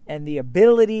the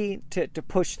ability to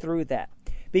push through that.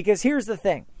 Because here's the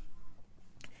thing.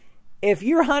 If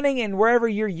you're hunting and wherever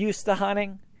you're used to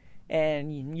hunting,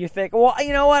 and you think, well,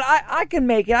 you know what, I can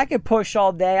make it. I could push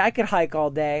all day. I could hike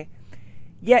all day.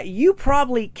 Yeah, you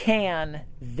probably can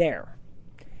there.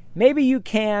 Maybe you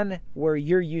can where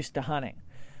you're used to hunting.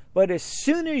 But as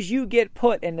soon as you get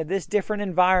put into this different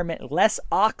environment, less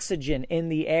oxygen in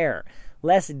the air,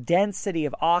 less density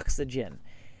of oxygen,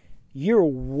 you're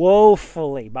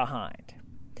woefully behind.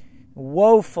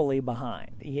 Woefully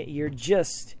behind.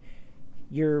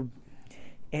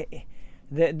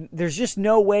 There's just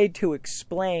no way to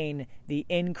explain the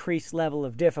increased level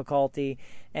of difficulty.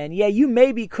 And yeah, you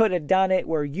maybe could have done it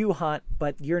where you hunt,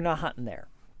 but you're not hunting there.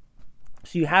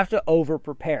 So you have to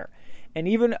over-prepare. And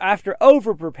even after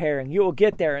over-preparing, you will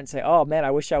get there and say, oh man,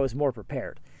 I wish I was more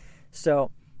prepared.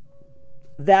 So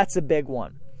that's a big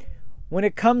one. When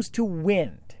it comes to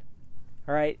wind,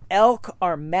 all right, elk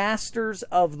are masters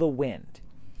of the wind.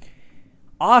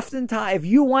 Oftentimes, if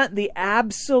you want the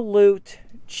absolute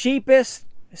cheapest,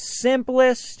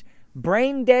 simplest,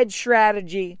 brain-dead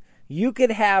strategy you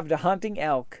could have to hunting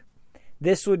elk,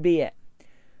 this would be it.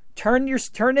 Turn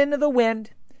into the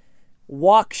wind,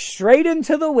 walk straight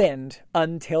into the wind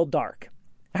until dark.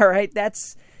 All right,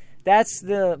 that's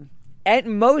the at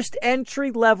most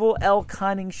entry-level elk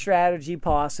hunting strategy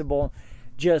possible.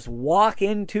 Just walk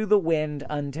into the wind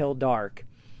until dark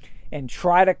and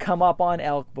try to come up on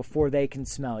elk before they can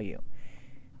smell you.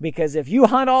 Because if you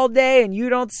hunt all day and you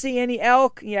don't see any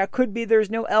elk, yeah, it could be there's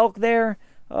no elk there,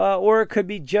 or it could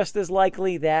be just as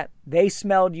likely that they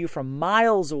smelled you from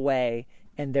miles away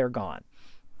and they're gone.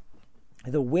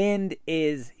 The wind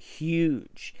is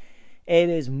huge. It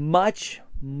is much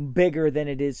bigger than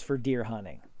it is for deer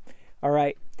hunting. All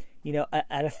right, you know,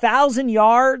 at 1,000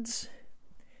 yards,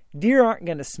 deer aren't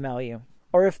going to smell you,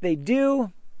 or if they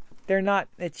do, they're not.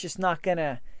 It's just not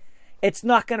gonna. It's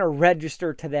not gonna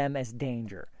register to them as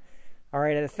danger. All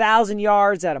right, at 1,000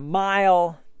 yards, at a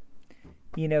mile,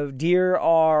 you know, deer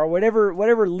are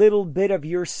whatever little bit of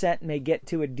your scent may get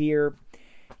to a deer.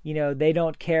 You know, they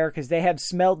don't care because they have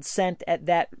smelled scent at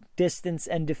that distance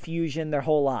and diffusion their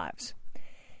whole lives.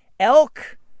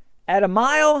 Elk, at a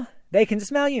mile, they can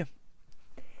smell you.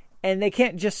 And they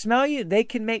can't just smell you. They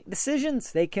can make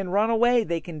decisions. They can run away.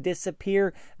 They can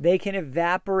disappear. They can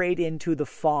evaporate into the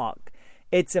fog.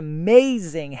 It's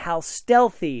amazing how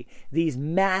stealthy these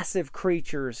massive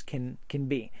creatures can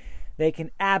be. They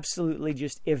can absolutely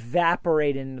just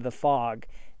evaporate into the fog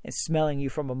and smelling you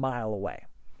from a mile away.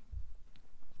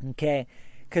 Okay?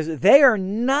 Because they are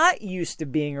not used to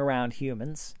being around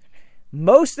humans.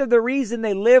 Most of the reason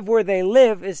they live where they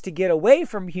live is to get away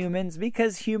from humans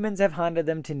because humans have hunted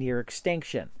them to near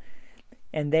extinction.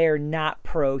 And they are not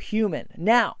pro-human.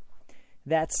 Now,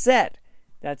 that said,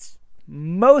 that's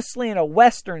mostly in a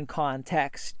Western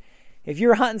context. If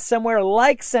you're hunting somewhere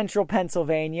like central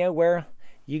Pennsylvania where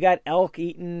you got elk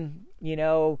eating, you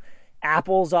know,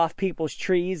 apples off people's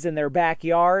trees in their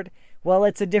backyard, well,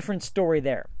 it's a different story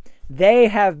there. They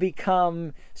have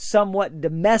become somewhat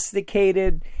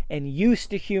domesticated and used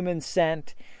to human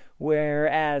scent,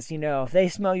 whereas, you know, if they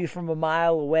smell you from a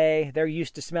mile away, they're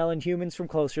used to smelling humans from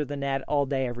closer than that all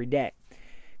day, every day.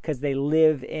 Because they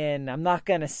live in, I'm not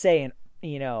going to say an,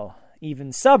 you know,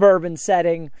 even suburban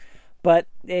setting, but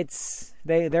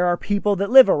there are people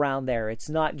that live around there. It's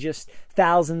not just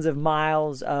thousands of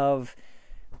miles of,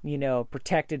 you know,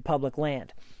 protected public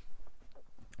land.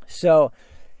 So,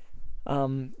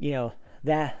 you know,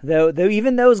 that though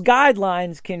even those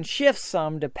guidelines can shift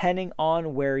some depending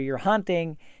on where you're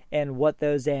hunting and what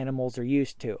those animals are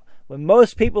used to. When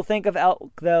most people think of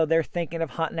elk, though, they're thinking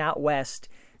of hunting out west,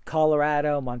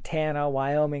 Colorado, Montana,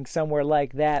 Wyoming, somewhere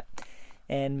like that.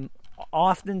 And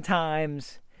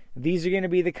oftentimes, these are going to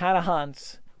be the kind of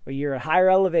hunts where you're at higher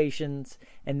elevations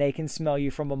and they can smell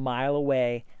you from a mile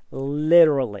away,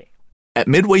 literally. At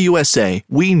Midway USA,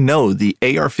 we know the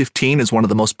AR-15 is one of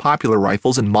the most popular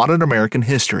rifles in modern American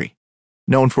history.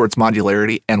 Known for its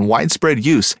modularity and widespread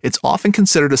use, it's often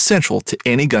considered essential to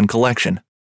any gun collection.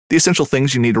 The essential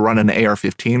things you need to run an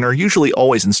AR-15 are usually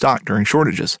always in stock during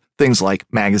shortages, things like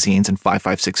magazines and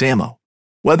 .556 ammo.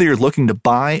 Whether you're looking to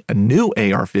buy a new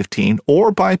AR-15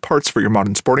 or buy parts for your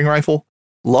modern sporting rifle,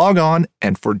 log on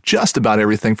and for just about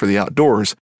everything for the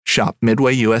outdoors, shop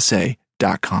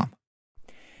MidwayUSA.com.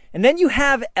 And then you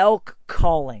have elk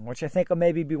calling, which I think will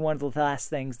maybe be one of the last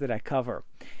things that I cover.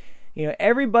 You know,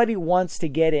 everybody wants to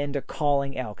get into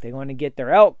calling elk. They want to get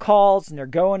their elk calls, and they're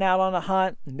going out on a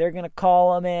hunt, and they're going to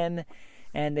call them in,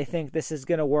 and they think this is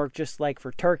going to work just like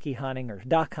for turkey hunting or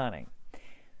duck hunting.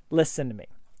 Listen to me.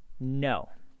 No.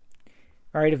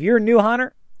 All right, if you're a new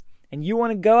hunter and you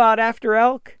want to go out after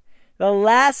elk, the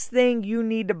last thing you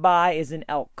need to buy is an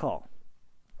elk call.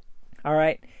 All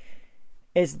right?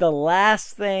 It's the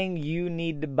last thing you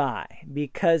need to buy,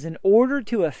 because in order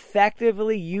to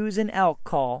effectively use an elk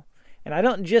call, and I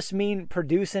don't just mean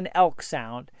produce an elk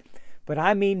sound, but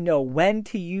I mean know when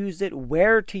to use it,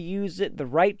 where to use it, the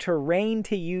right terrain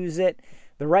to use it,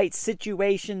 the right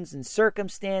situations and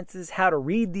circumstances, how to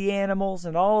read the animals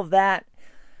and all of that.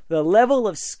 The level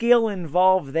of skill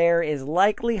involved there is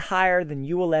likely higher than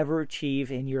you will ever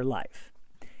achieve in your life.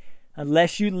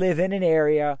 Unless you live in an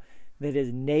area that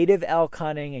is native elk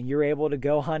hunting and you're able to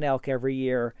go hunt elk every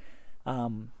year,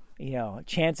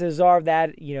 chances are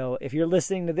that, if you're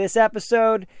listening to this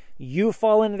episode, you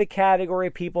fall into the category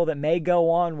of people that may go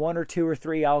on 1 or 2 or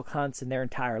 3 elk hunts in their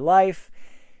entire life.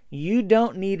 You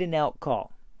don't need an elk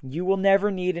call. You will never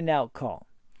need an elk call.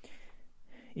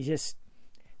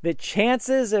 The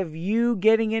chances of you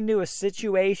getting into a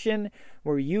situation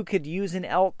where you could use an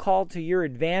elk call to your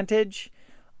advantage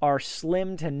are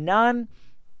slim to none.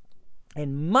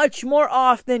 And much more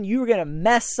often, you're going to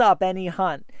mess up any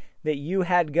hunt that you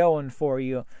had going for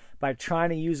you by trying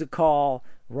to use a call,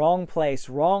 wrong place,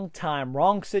 wrong time,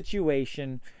 wrong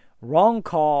situation, wrong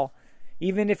call.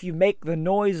 Even if you make the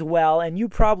noise well, and you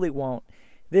probably won't,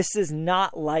 this is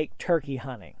not like turkey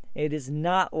hunting. It is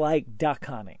not like duck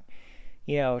hunting.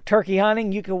 Turkey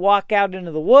hunting, you can walk out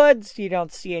into the woods, you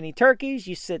don't see any turkeys,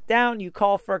 you sit down, you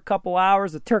call for a couple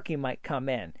hours, a turkey might come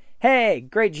in. Hey,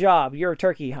 great job, you're a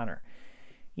turkey hunter.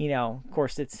 Of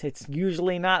course, it's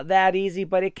usually not that easy,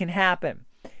 but it can happen.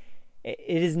 It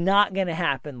is not going to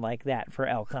happen like that for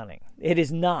elk hunting. It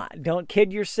is not. Don't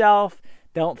kid yourself.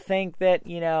 Don't think that,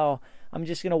 I'm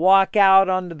just going to walk out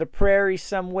onto the prairie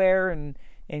somewhere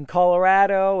in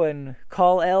Colorado and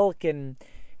call elk and,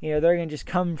 they're going to just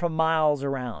come from miles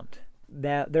around.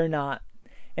 They're not.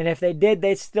 And if they did,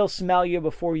 they'd still smell you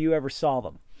before you ever saw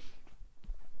them.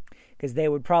 Because they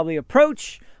would probably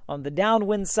approach on the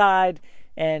downwind side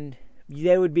and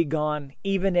they would be gone,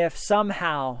 even if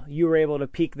somehow you were able to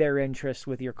pique their interest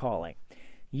with your calling.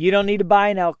 You don't need to buy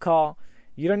an elk call.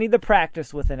 You don't need to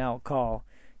practice with an elk call.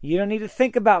 You don't need to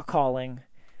think about calling.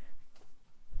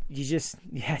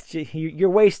 You're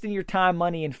wasting your time,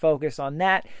 money, and focus on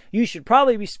that. You should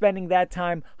probably be spending that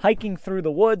time hiking through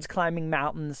the woods, climbing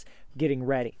mountains, getting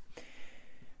ready.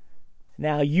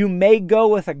 Now, you may go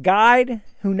with a guide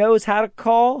who knows how to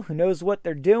call, who knows what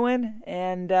they're doing,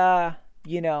 and,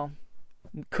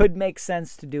 could make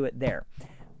sense to do it there.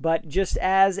 But just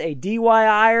as a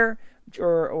DIYer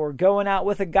or going out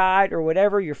with a guide or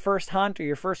whatever, your first hunt or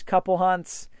your first couple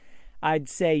hunts, I'd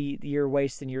say you're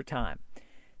wasting your time.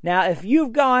 Now, if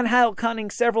you've gone elk hunting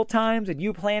several times and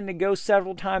you plan to go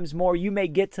several times more, you may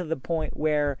get to the point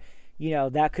where,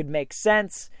 that could make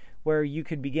sense, where you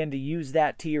could begin to use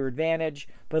that to your advantage.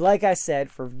 But like I said,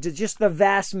 for just the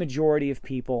vast majority of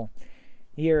people,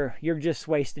 you're just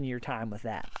wasting your time with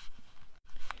that.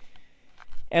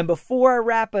 And before I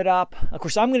wrap it up, of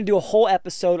course, I'm going to do a whole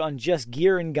episode on just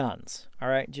gear and guns. All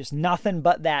right, just nothing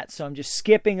but that. So I'm just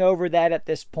skipping over that at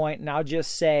this point, and I'll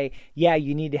just say, yeah,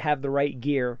 you need to have the right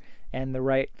gear and the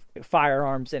right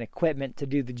firearms and equipment to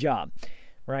do the job.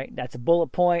 Right? That's a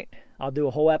bullet point. I'll do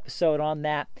a whole episode on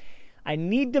that. I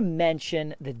need to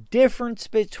mention the difference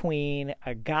between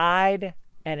a guide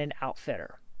and an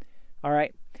outfitter. All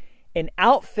right. An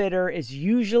outfitter is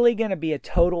usually going to be a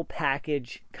total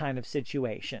package kind of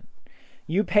situation.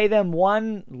 You pay them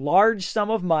one large sum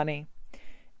of money,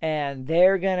 and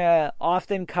they're going to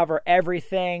often cover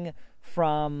everything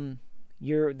from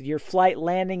your flight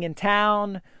landing in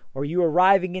town or you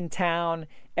arriving in town.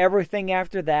 Everything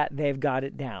after that, they've got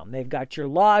it down. They've got your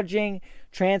lodging,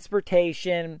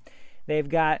 transportation. They're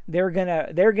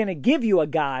gonna give you a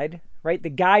guide. Right?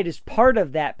 The guide is part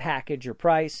of that package or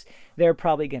price. They're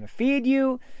probably going to feed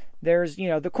you. There's,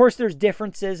 of course, there's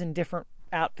differences in different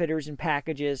outfitters and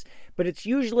packages, but it's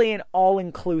usually an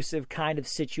all-inclusive kind of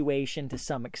situation to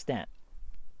some extent.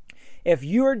 If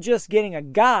you're just getting a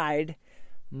guide,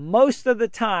 most of the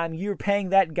time you're paying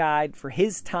that guide for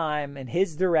his time and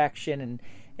his direction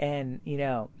and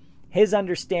his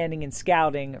understanding and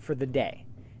scouting for the day.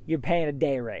 you're paying a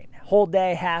day rate. Whole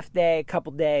day, half day, a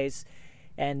couple days.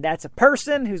 And that's a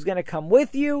person who's going to come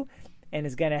with you and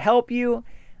is going to help you.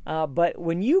 But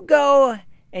when you go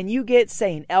and you get,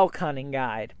 say, an elk hunting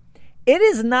guide, it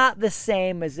is not the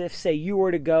same as if, say, you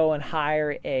were to go and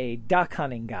hire a duck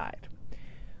hunting guide.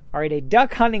 All right, a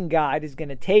duck hunting guide is going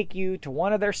to take you to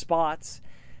one of their spots.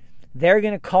 They're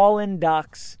going to call in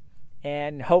ducks,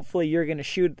 and hopefully you're going to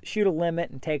shoot a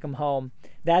limit and take them home.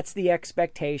 That's the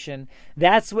expectation.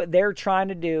 That's what they're trying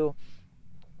to do,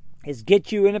 is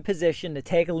get you in a position to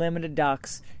take a limit of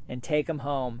ducks and take them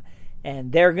home.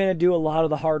 And they're going to do a lot of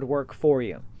the hard work for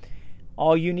you.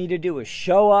 All you need to do is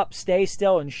show up, stay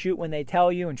still, and shoot when they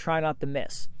tell you, and try not to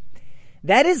miss.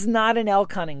 That is not an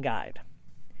elk hunting guide.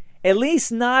 At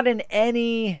least not in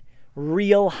any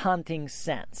real hunting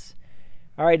sense.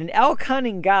 All right, an elk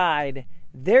hunting guide,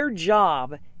 their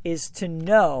job is to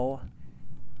know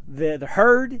the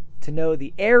herd, to know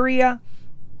the area,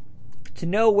 to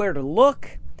know where to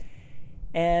look,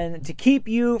 and to keep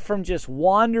you from just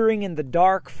wandering in the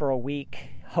dark for a week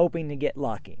hoping to get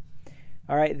lucky.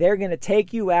 All right, they're going to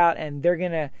take you out, and you're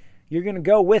going to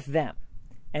go with them.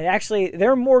 And actually,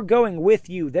 they're more going with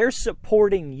you. They're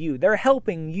supporting you. They're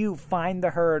helping you find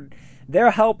the herd.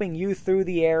 They're helping you through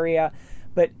the area.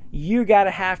 But you got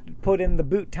to have to put in the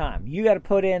boot time. You got to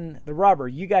put in the rubber.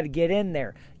 You got to get in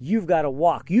there. You've got to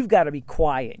walk. You've got to be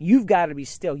quiet. You've got to be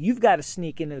still. You've got to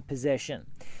sneak into the position.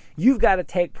 You've got to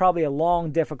take probably a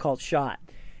long, difficult shot.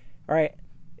 All right.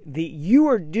 You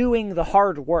are doing the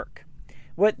hard work.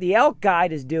 What the elk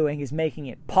guide is doing is making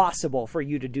it possible for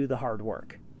you to do the hard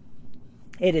work.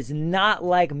 It is not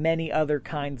like many other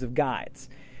kinds of guides.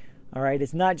 All right,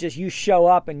 it's not just you show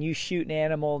up and you shoot an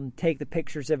animal and take the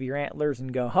pictures of your antlers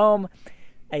and go home.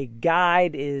 A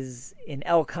guide in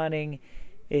elk hunting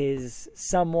is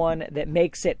someone that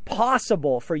makes it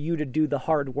possible for you to do the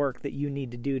hard work that you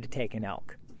need to do to take an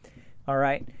elk. All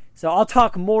right, so I'll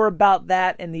talk more about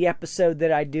that in the episode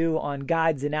that I do on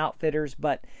guides and outfitters.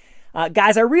 But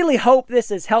guys, I really hope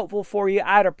this is helpful for you.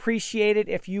 I'd appreciate it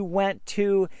if you went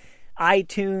to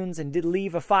iTunes and did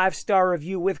leave a 5-star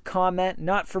review with comment,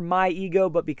 not for my ego,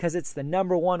 but because it's the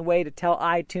number one way to tell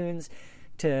iTunes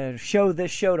to show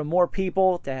this show to more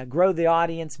people, to grow the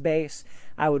audience base.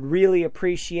 I would really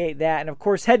appreciate that. And of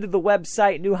course, head to the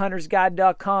website,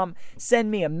 newhuntersguide.com.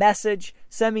 Send me a message,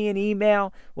 send me an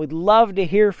email. Would love to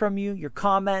hear from you, your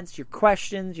comments, your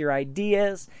questions, your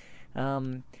ideas.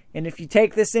 And if you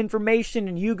take this information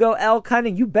and you go elk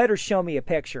hunting, you better show me a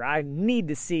picture. I need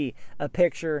to see a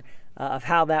picture of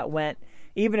how that went.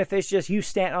 Even if it's just you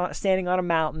standing on a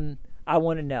mountain, I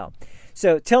want to know.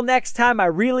 So till next time, I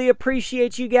really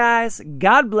appreciate you guys.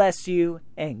 God bless you,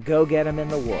 and go get them in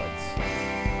the woods.